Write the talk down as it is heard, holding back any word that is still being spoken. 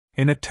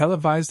In a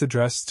televised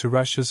address to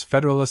Russia's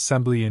Federal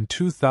Assembly in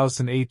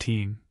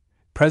 2018,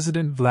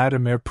 President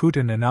Vladimir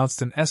Putin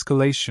announced an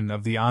escalation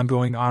of the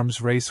ongoing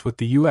arms race with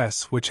the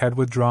U.S., which had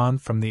withdrawn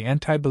from the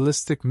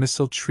Anti-Ballistic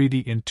Missile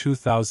Treaty in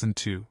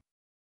 2002.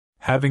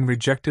 Having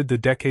rejected the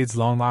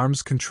decades-long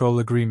arms control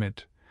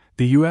agreement,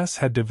 the U.S.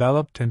 had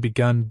developed and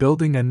begun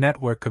building a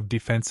network of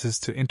defenses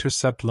to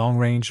intercept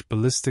long-range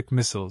ballistic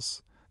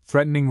missiles,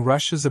 threatening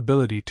Russia's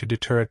ability to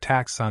deter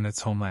attacks on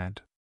its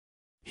homeland.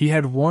 He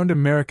had warned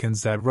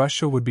Americans that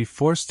Russia would be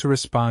forced to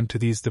respond to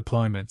these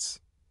deployments,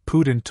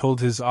 Putin told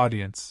his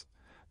audience,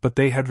 but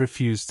they had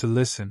refused to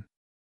listen.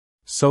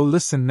 So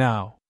listen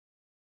now.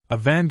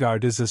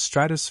 Avangard is a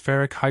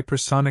stratospheric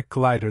hypersonic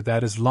glider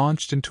that is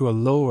launched into a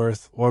low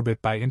Earth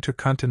orbit by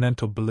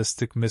intercontinental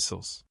ballistic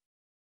missiles.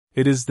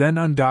 It is then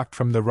undocked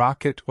from the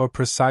rocket or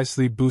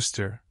precisely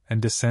booster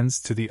and descends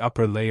to the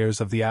upper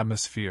layers of the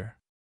atmosphere.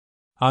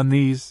 On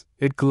these,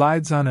 it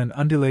glides on an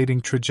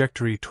undulating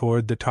trajectory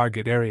toward the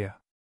target area.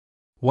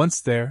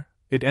 Once there,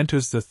 it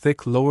enters the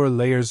thick lower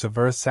layers of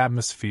Earth's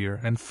atmosphere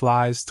and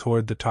flies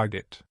toward the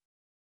target.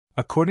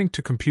 According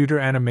to computer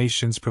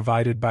animations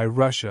provided by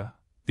Russia,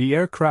 the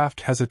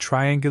aircraft has a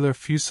triangular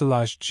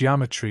fuselage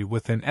geometry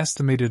with an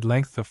estimated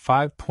length of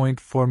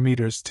 5.4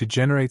 meters to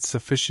generate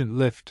sufficient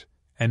lift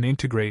and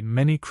integrate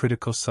many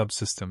critical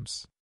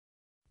subsystems.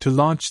 To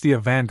launch the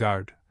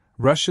Avangard,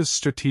 Russia's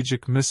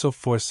strategic missile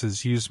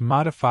forces use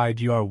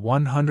modified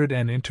UR-100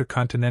 and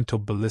intercontinental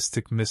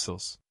ballistic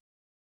missiles.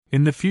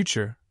 In the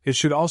future, it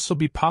should also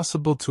be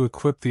possible to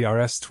equip the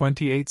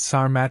RS-28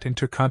 Sarmat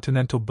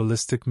intercontinental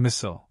ballistic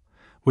missile,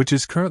 which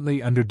is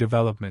currently under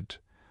development,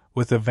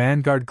 with a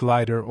Vanguard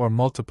glider or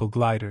multiple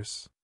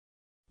gliders.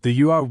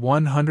 The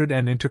UR-100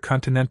 and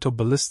intercontinental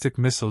ballistic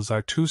missiles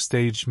are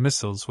two-stage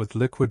missiles with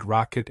liquid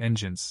rocket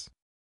engines.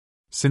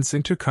 Since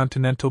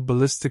intercontinental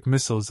ballistic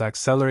missiles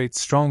accelerate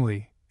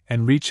strongly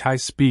and reach high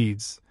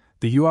speeds,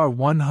 the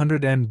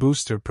UR-100N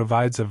booster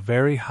provides a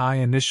very high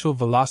initial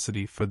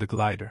velocity for the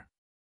glider.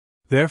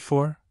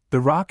 Therefore, the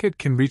rocket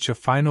can reach a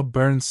final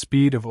burn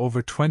speed of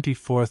over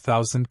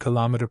 24,000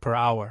 km per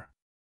hour.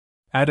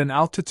 At an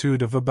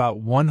altitude of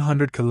about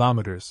 100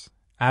 km,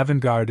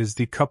 Avangard is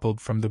decoupled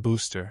from the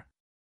booster.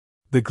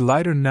 The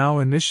glider now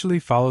initially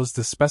follows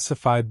the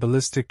specified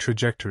ballistic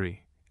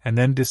trajectory, and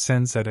then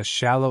descends at a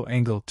shallow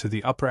angle to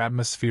the upper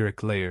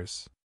atmospheric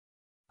layers.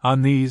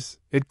 On these,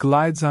 it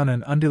glides on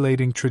an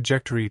undulating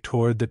trajectory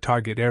toward the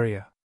target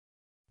area.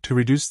 To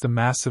reduce the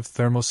massive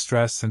thermal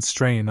stress and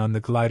strain on the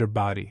glider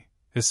body,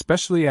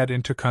 especially at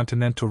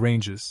intercontinental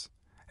ranges,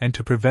 and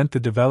to prevent the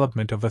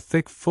development of a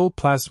thick full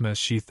plasma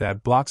sheath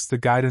that blocks the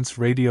guidance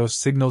radio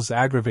signal's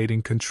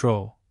aggravating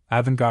control,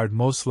 Avangard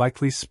most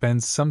likely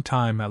spends some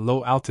time at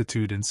low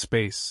altitude in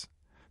space,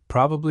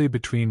 probably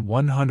between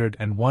 100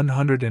 and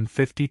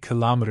 150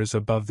 kilometers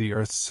above the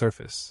Earth's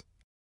surface,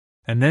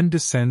 and then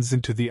descends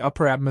into the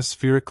upper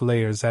atmospheric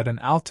layers at an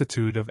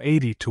altitude of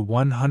 80 to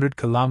 100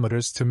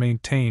 kilometers to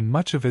maintain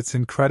much of its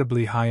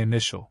incredibly high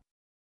initial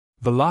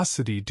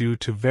velocity due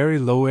to very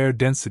low air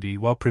density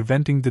while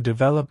preventing the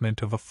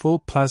development of a full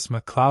plasma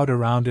cloud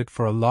around it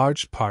for a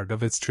large part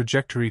of its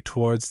trajectory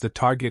towards the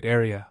target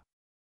area.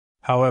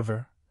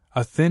 However,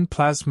 a thin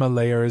plasma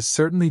layer is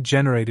certainly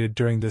generated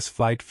during this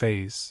flight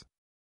phase.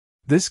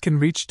 This can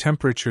reach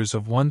temperatures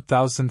of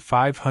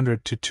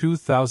 1,500 to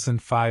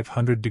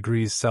 2,500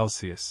 degrees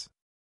Celsius.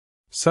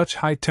 Such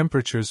high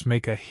temperatures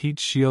make a heat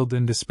shield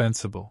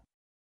indispensable.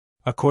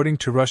 According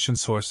to Russian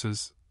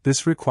sources,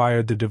 this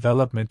required the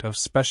development of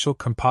special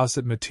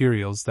composite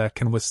materials that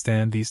can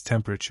withstand these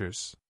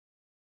temperatures.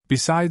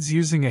 Besides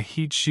using a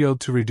heat shield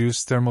to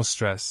reduce thermal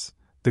stress,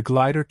 the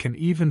glider can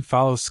even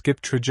follow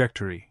skip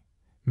trajectory,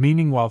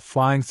 meaning while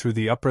flying through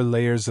the upper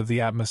layers of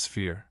the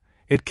atmosphere,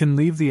 it can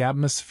leave the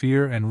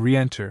atmosphere and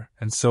re-enter,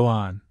 and so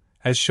on,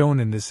 as shown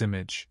in this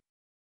image.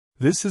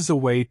 This is a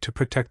way to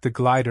protect the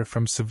glider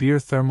from severe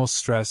thermal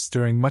stress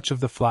during much of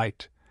the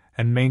flight,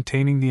 and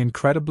maintaining the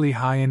incredibly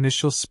high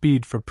initial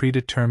speed for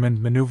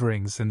predetermined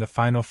maneuverings in the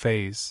final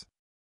phase.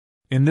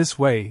 In this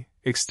way,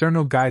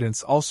 external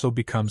guidance also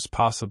becomes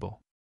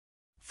possible.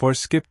 For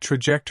skip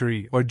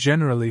trajectory or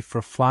generally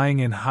for flying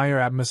in higher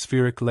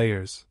atmospheric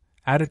layers,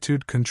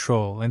 attitude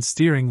control and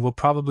steering will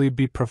probably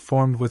be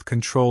performed with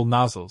control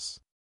nozzles.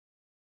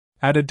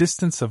 At a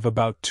distance of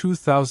about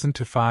 2,000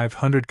 to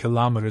 500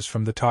 kilometers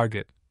from the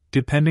target,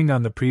 depending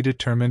on the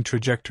predetermined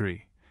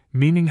trajectory,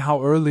 meaning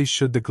how early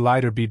should the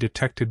glider be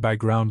detected by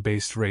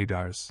ground-based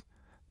radars,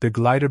 the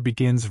glider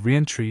begins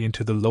re-entry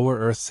into the lower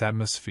Earth's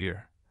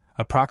atmosphere,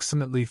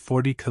 approximately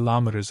 40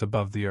 kilometers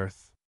above the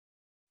Earth.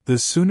 The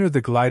sooner the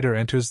glider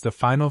enters the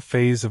final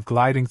phase of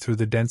gliding through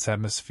the dense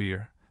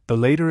atmosphere, the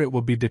later it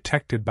will be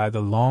detected by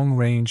the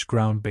long-range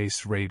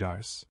ground-based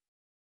radars.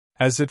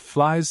 As it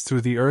flies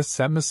through the Earth's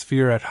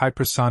atmosphere at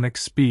hypersonic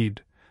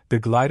speed, the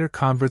glider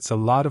converts a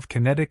lot of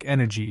kinetic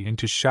energy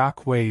into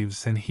shock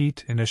waves and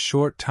heat in a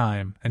short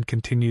time and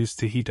continues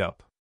to heat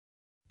up.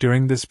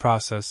 During this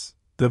process,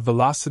 the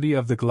velocity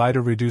of the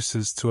glider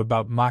reduces to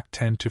about Mach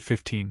 10 to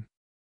 15.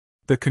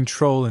 The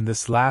control in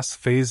this last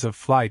phase of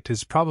flight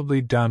is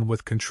probably done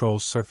with control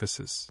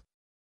surfaces.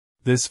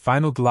 This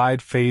final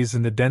glide phase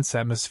in the dense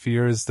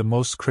atmosphere is the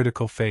most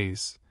critical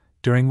phase,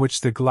 during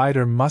which the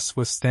glider must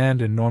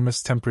withstand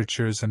enormous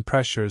temperatures and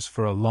pressures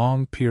for a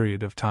long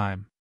period of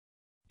time.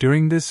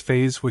 During this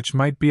phase, which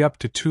might be up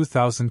to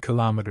 2,000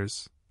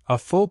 kilometers, a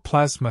full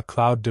plasma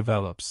cloud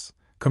develops,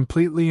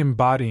 completely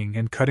embodying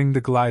and cutting the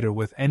glider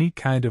with any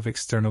kind of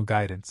external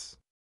guidance.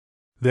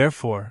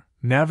 Therefore,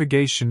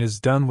 navigation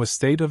is done with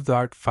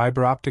state-of-the-art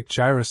fiber optic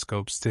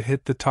gyroscopes to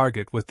hit the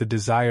target with the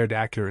desired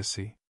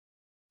accuracy.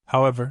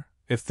 However,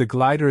 if the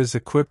glider is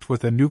equipped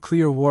with a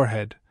nuclear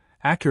warhead,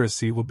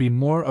 accuracy will be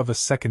more of a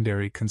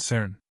secondary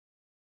concern.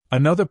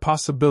 Another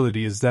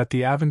possibility is that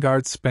the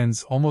Avangard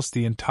spends almost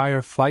the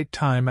entire flight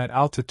time at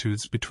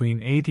altitudes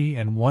between 80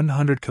 and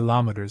 100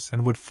 kilometers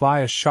and would fly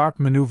a sharp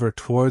maneuver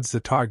towards the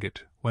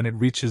target when it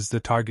reaches the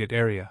target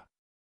area.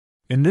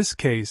 In this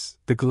case,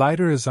 the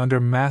glider is under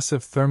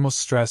massive thermal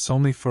stress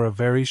only for a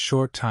very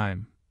short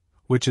time,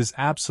 which is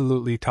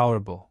absolutely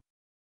tolerable.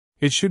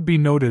 It should be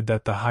noted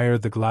that the higher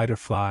the glider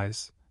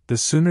flies, the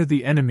sooner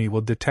the enemy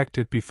will detect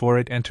it before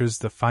it enters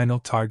the final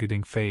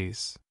targeting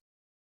phase.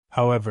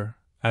 However,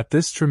 at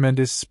this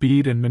tremendous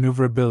speed and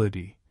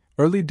maneuverability,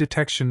 early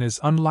detection is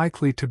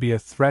unlikely to be a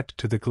threat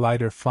to the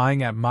glider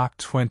flying at Mach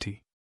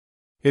 20.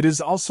 It is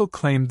also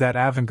claimed that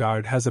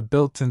Avangard has a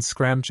built-in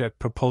Scram-Jet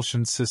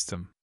propulsion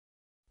system.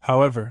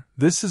 However,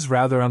 this is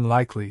rather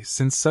unlikely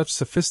since such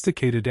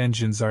sophisticated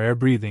engines are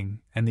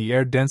air-breathing and the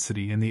air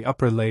density in the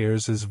upper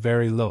layers is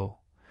very low,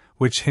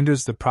 which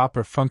hinders the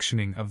proper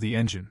functioning of the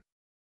engine.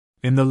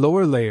 In the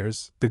lower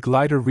layers, the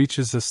glider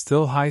reaches a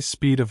still high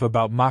speed of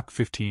about Mach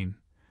 15.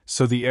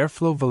 So the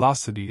airflow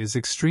velocity is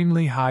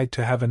extremely high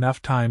to have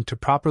enough time to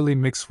properly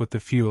mix with the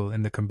fuel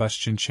in the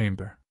combustion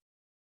chamber.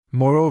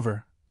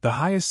 Moreover, the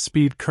highest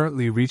speed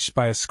currently reached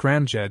by a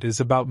scramjet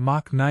is about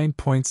Mach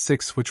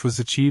 9.6, which was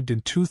achieved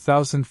in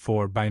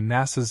 2004 by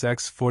NASA's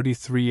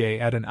X-43A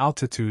at an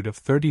altitude of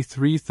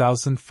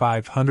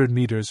 33,500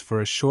 meters for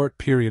a short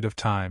period of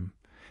time,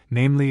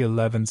 namely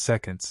 11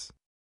 seconds.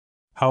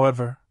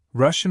 However,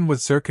 Russian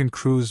with Zircon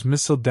cruise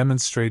missile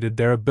demonstrated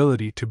their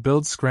ability to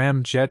build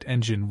Scram-Jet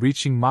engine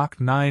reaching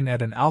Mach 9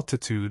 at an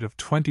altitude of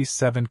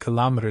 27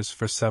 kilometers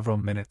for several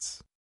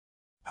minutes.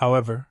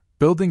 However,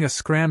 building a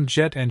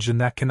Scram-Jet engine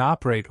that can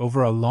operate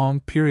over a long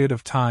period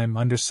of time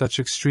under such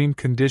extreme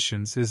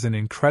conditions is an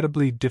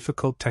incredibly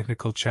difficult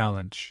technical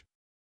challenge.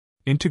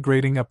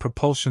 Integrating a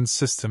propulsion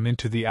system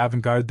into the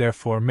Avangard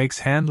therefore makes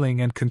handling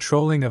and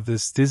controlling of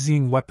this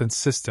dizzying weapons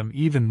system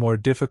even more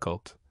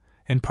difficult,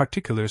 in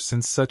particular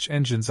since such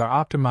engines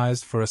are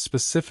optimized for a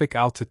specific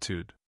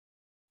altitude.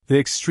 The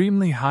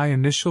extremely high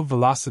initial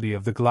velocity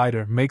of the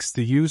glider makes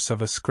the use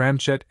of a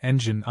scramjet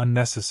engine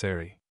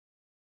unnecessary.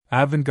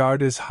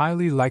 Avangard is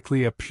highly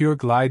likely a pure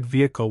glide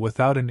vehicle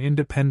without an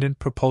independent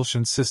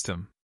propulsion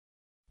system.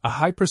 A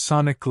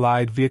hypersonic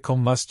glide vehicle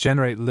must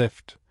generate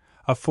lift,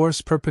 a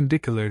force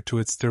perpendicular to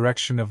its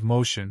direction of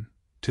motion,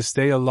 to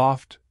stay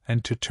aloft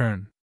and to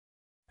turn.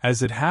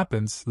 As it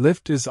happens,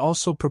 lift is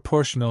also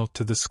proportional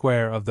to the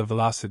square of the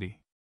velocity.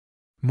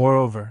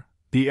 Moreover,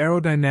 the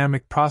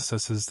aerodynamic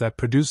processes that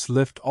produce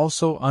lift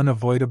also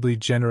unavoidably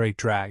generate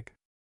drag.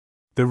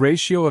 The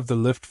ratio of the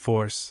lift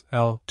force,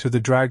 L, to the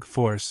drag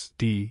force,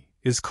 D,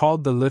 is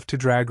called the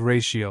lift-to-drag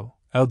ratio,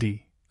 LD,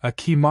 a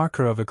key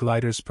marker of a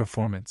glider's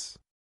performance.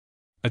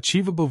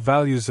 Achievable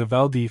values of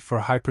LD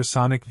for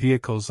hypersonic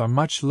vehicles are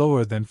much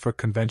lower than for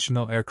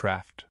conventional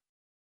aircraft.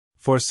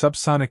 For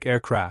subsonic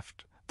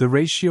aircraft, the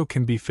ratio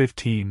can be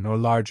 15 or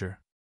larger.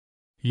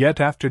 Yet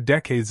after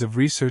decades of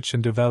research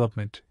and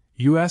development,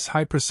 U.S.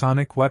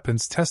 hypersonic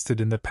weapons tested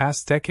in the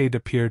past decade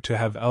appear to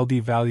have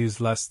LD values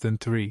less than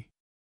 3.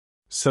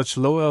 Such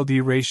low LD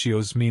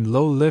ratios mean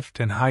low lift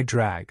and high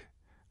drag,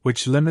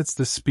 which limits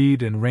the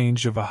speed and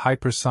range of a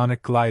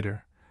hypersonic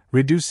glider,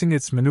 reducing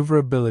its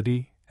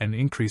maneuverability and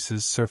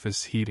increases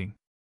surface heating.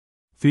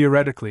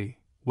 Theoretically,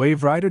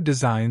 Wave Rider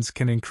designs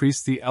can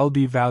increase the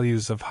LD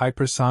values of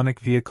hypersonic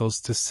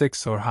vehicles to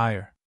 6 or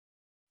higher.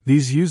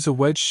 These use a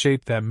wedge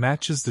shape that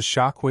matches the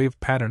shockwave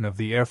pattern of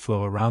the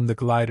airflow around the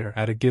glider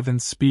at a given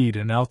speed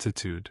and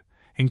altitude,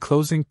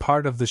 enclosing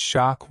part of the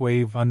shock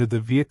wave under the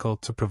vehicle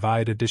to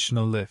provide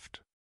additional lift.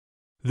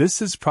 This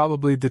is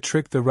probably the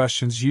trick the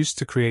Russians used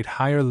to create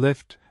higher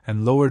lift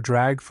and lower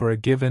drag for a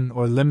given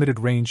or limited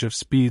range of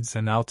speeds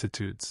and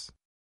altitudes.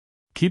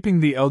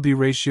 Keeping the LD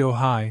ratio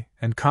high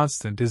and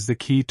constant is the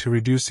key to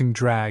reducing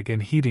drag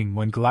and heating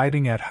when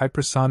gliding at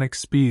hypersonic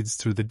speeds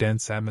through the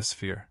dense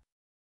atmosphere.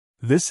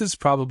 This is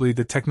probably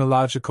the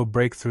technological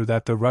breakthrough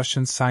that the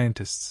Russian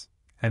scientists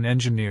and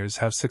engineers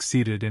have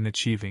succeeded in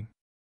achieving.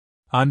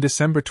 On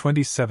December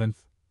 27,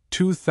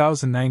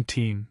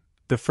 2019,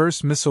 the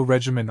 1st Missile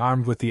Regiment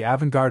armed with the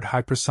Avangard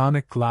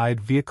hypersonic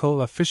glide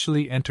vehicle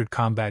officially entered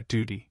combat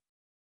duty.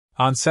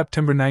 On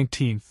September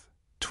 19,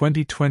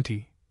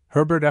 2020,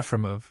 Herbert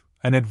Efremov,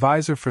 an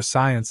advisor for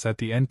science at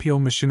the NPO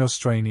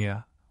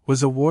Mashinostroyenia,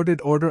 was awarded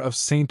Order of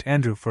St.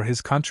 Andrew for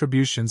his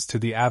contributions to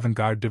the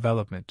Avangard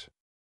development.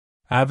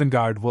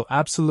 Avangard will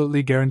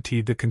absolutely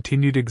guarantee the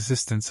continued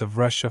existence of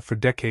Russia for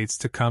decades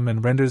to come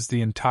and renders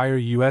the entire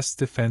US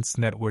defense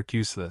network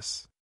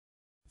useless.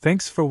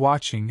 Thanks for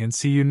watching and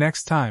see you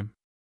next time.